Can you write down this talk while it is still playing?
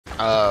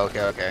Oh,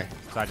 okay, okay.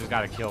 So I just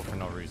got a kill for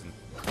no reason.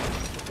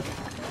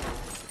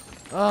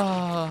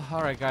 Oh,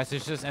 alright guys,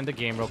 let's just end the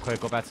game real quick.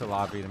 Go back to the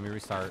lobby. Let me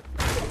restart.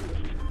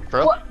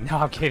 Bro? What? No,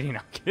 I'm kidding.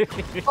 I'm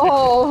kidding.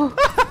 Oh.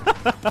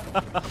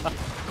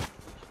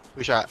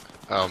 We shot.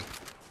 What's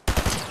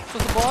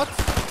the bots?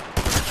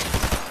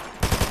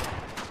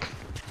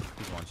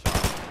 He's one shot.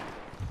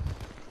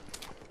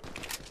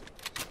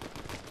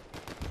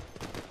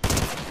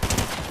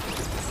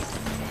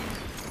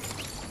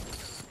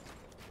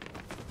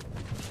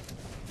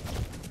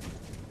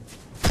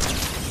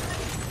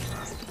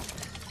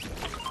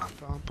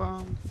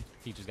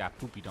 He just got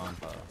poopied on.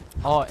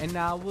 Oh, and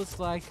I was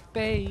like,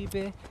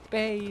 baby,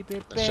 baby,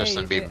 baby. That's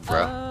Justin Bieber,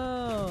 bro.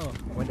 Oh,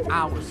 when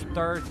I was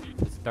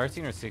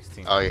 13 or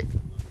 16? Oh, yeah.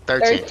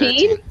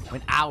 13.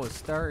 When I was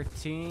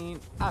 13,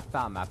 I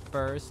found my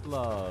first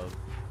love.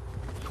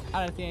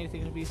 I don't think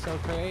anything could be so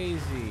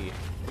crazy.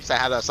 Used to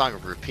have that song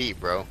on repeat,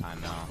 bro. I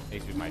know. It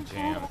used to be my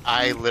jam.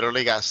 I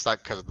literally got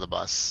stuck because of the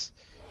bus.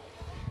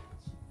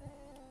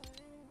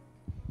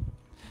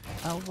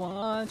 I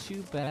want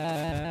you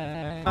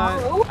back.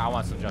 Oh. I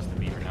want some Justin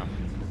Bieber now.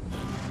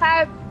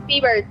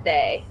 Happy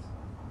birthday.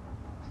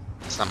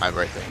 It's not my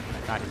birthday.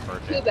 Not his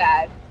birthday. Too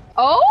bad.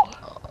 Oh?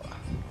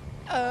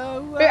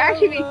 They're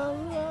actually.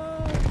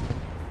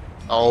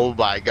 Oh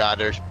my god,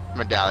 there's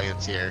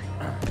medallions here.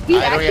 He's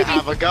I don't even actually.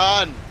 have a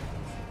gun.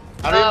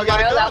 I don't even got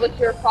a Mario, gun. that was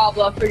your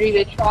problem for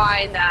even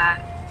trying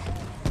that.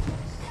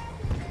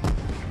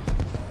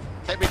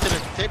 Take me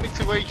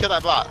to where you killed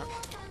that bot.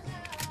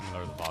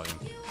 Lower the volume.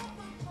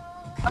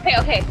 Okay,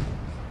 okay.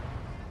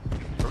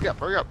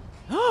 Hurry up.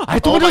 I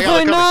told you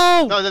to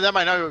no! No, never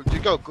mind. No, you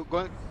go.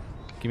 Go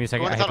Give me a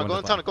second. in the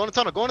tunnel.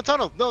 Go in the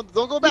tunnel. No,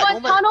 don't go back. You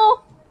want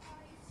tunnel?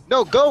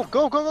 No, go.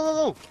 We're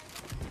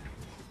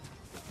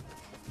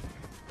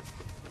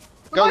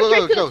going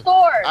straight to the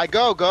store. I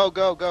go.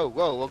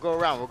 Whoa, we'll go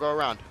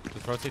around.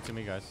 Just rotate to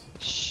me, guys.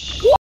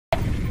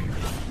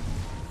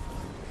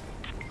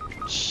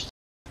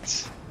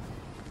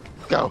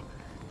 Go.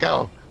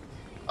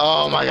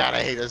 Oh my god,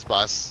 I hate this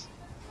bus.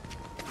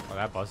 Oh,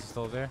 that bus is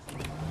still there?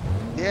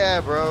 Yeah,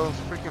 bro.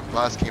 Freaking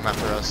bus came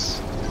after us.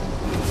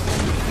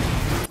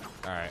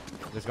 Alright.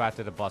 Let's go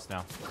after the bus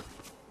now.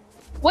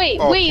 Wait,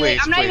 Oh, wait, please,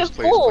 I'm not even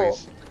please, full.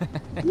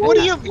 please. What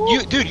do you,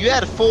 dude? You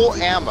had full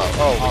ammo.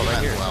 Oh,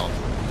 right here. Well,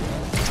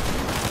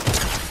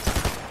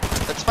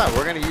 that's fine.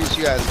 We're gonna use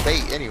you as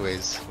bait,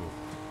 anyways.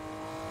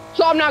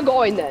 So I'm not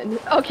going then.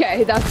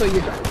 Okay, that's what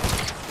you're doing.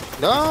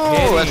 No,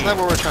 Kitty. that's not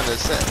what we're trying to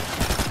say.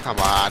 Come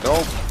on,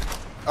 don't.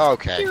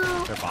 Okay.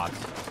 They're bots.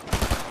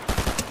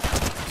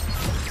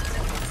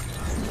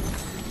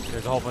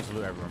 There's a whole bunch of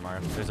loot everywhere,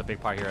 Mario. There's a big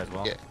part here as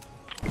well. Yeah.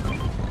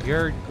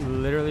 You're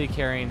literally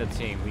carrying the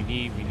team. We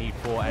need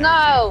full energy.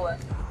 No!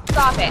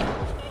 Stop it.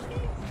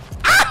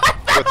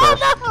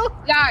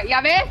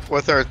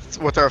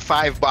 With our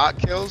 5 bot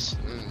kills,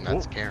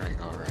 that's carrying,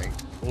 all right.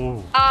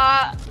 Ooh.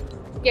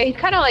 Yeah, he's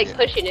kind of like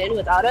pushing in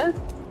without us.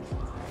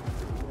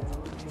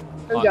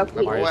 I'm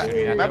joking.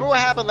 Remember what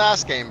happened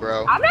last game,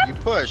 bro? I'm not you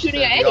pushed.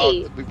 shooting at and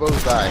Eddie. we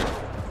both died.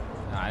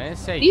 No, I didn't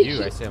say You you.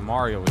 shoot. I said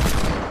Mario was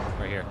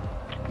right here.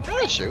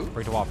 Try to shoot.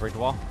 Break the wall. Break the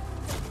wall.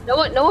 No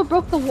one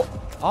broke the wall.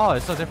 Oh,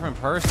 it's a different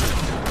person.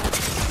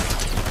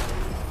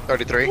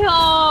 33. Damn.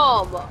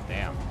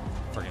 Damn.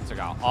 Freaking took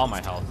out all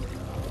my health.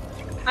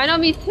 I know,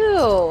 me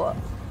too.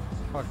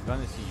 What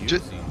gun is he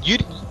Just,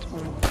 using?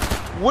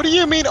 what do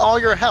you mean all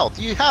your health?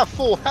 You have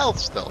full health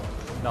still.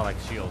 No, like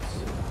shields.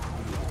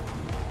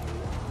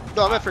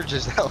 No, I meant for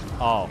just health.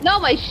 Oh. No,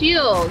 my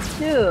shield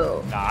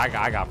too. Nah, I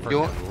got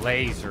freaking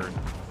lasered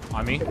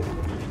on me.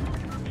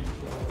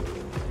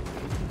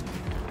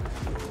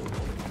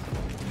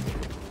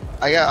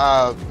 I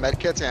got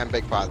medkits and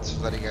big pots.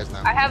 Just letting you guys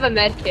know. I have a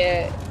med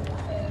kit.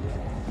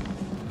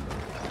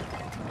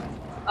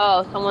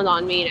 Oh, someone's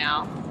on me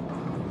now.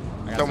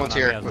 I got Someone's someone on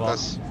me here as with well.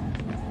 us.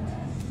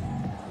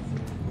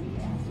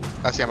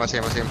 I see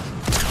him.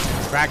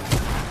 Cracked.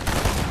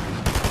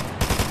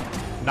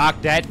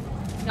 Knock dead.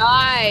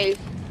 Nice.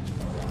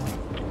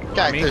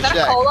 Okay, Me? there's Is that a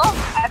Jack. cola?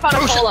 I found a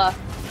Oh, shit. cola.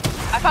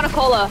 I found a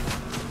cola.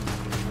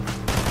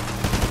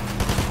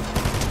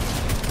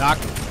 Knock.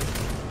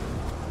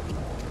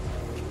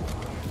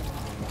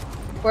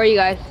 Where are you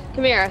guys?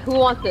 Come here. Who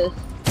wants this?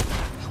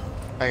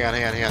 Hang on. I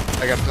got No,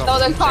 there's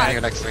someone car.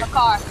 here next to me. A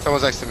car.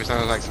 Someone's next to me.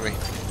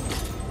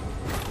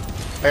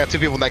 I got 2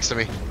 people next to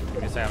me.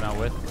 Give me a second, I'm not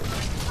with.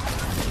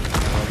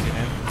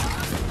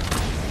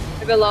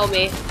 They're below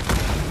me.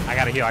 I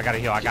gotta heal. I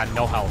got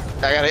no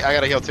health. I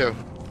gotta heal too.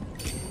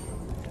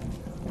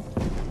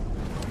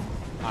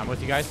 I'm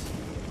with you guys.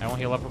 Everyone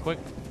heal up real quick.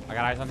 I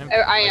got eyes on him.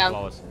 I am.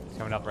 Below us. He's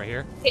coming up right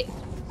here. Hey,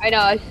 I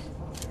know.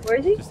 Where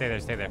is he? Just stay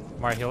there.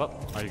 Mario, heal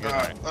up. Are you good?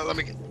 Alright. Let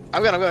me.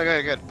 I'm good.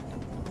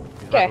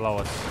 He's Okay. right below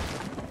us.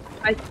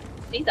 I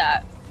see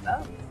that.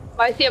 Oh.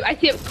 I see him.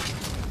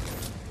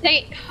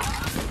 Dang it.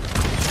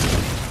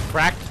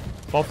 Cracked.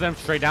 Both of them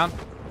straight down.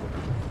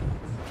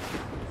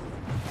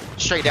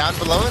 Straight down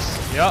below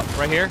us. Yup,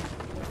 right here.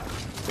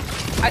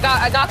 I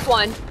got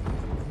one.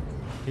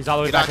 He's all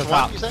the way You back to knocked the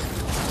one, top. you said?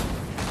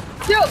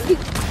 Dude,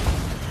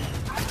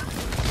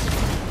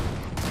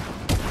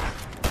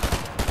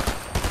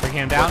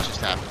 Breaking him down. What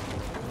just happened?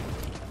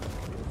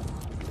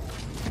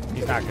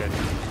 He's not good.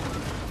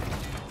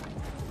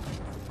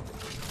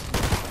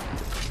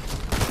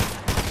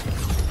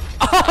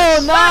 Oh,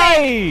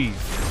 nice!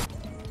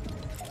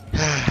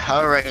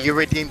 Alright, you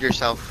redeemed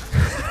yourself.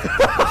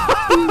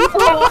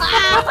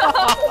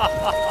 Wow!